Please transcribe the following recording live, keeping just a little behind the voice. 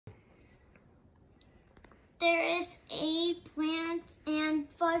There is 8 planets and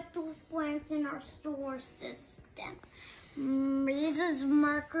 5 dwarf planets in our solar system. This is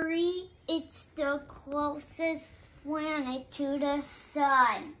Mercury. It's the closest planet to the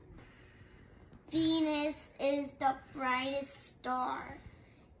sun. Venus is the brightest star.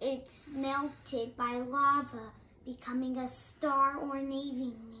 It's melted by lava, becoming a star or an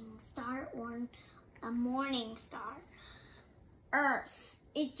evening star or a morning star. Earth,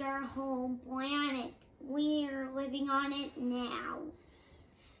 it's our home planet. We are living on it now.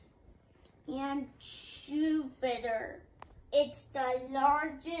 And Jupiter, it's the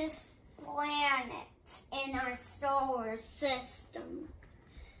largest planet in our solar system.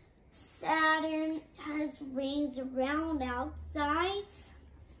 Saturn has rings around outside.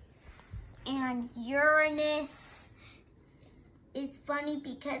 And Uranus is funny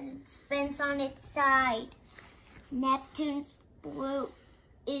because it spins on its side. Neptune's blue.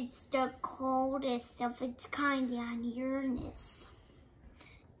 It's the coldest of its kind on Uranus.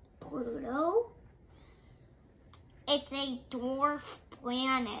 Pluto. It's a dwarf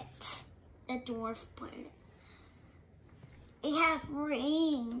planet. A dwarf planet. It has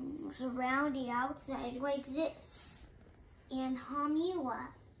rings around the outside like this. And Haumea.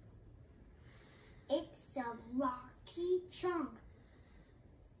 It's a rocky chunk.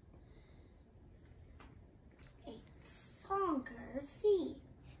 A Sonker Sea.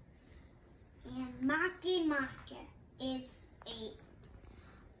 And Makemake. It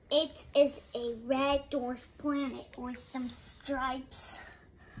is a red dwarf planet with some stripes.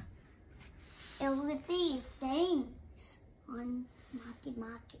 And look at these things on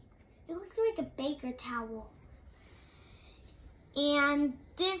Makemake. It looks like a baker towel. And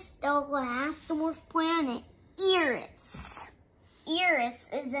this is the last dwarf planet, Eris. Eris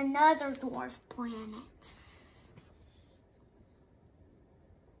is another dwarf planet.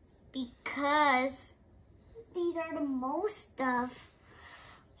 Because these are the most of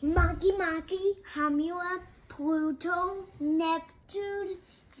Makemake, Haumea, Pluto, Neptune,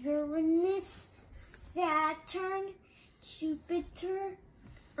 Uranus, Saturn, Jupiter,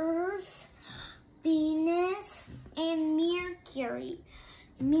 Earth, Venus, and Mercury.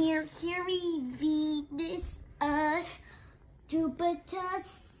 Mercury, Venus, Earth, Jupiter,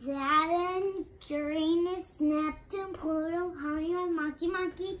 Saturn, Uranus, Neptune, Pluto, Haumea,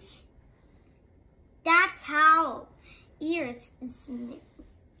 Makemake. That's how Earth is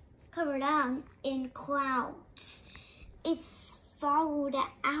covered up in clouds. It's followed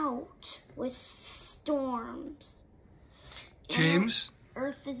out with storms. James?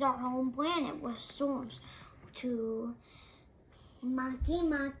 Earth is our home planet with storms to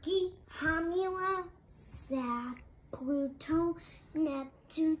Makemake, Haumea, Pluto,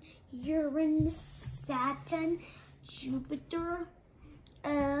 Neptune, Uranus, Saturn, Jupiter,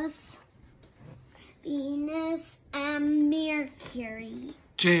 Earth, Venus, and Mercury.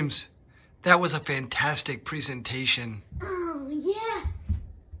 James, that was a fantastic presentation. Oh, yeah.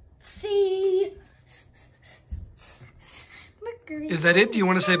 See? Mercury. Is that it? Do you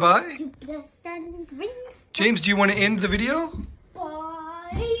want to say bye? Jupiter, Saturn, rings. James, do you want to end the video?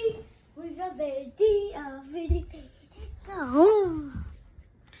 Bye. With a video. Oh.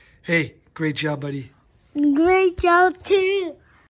 Hey, great job, buddy. Great job, too.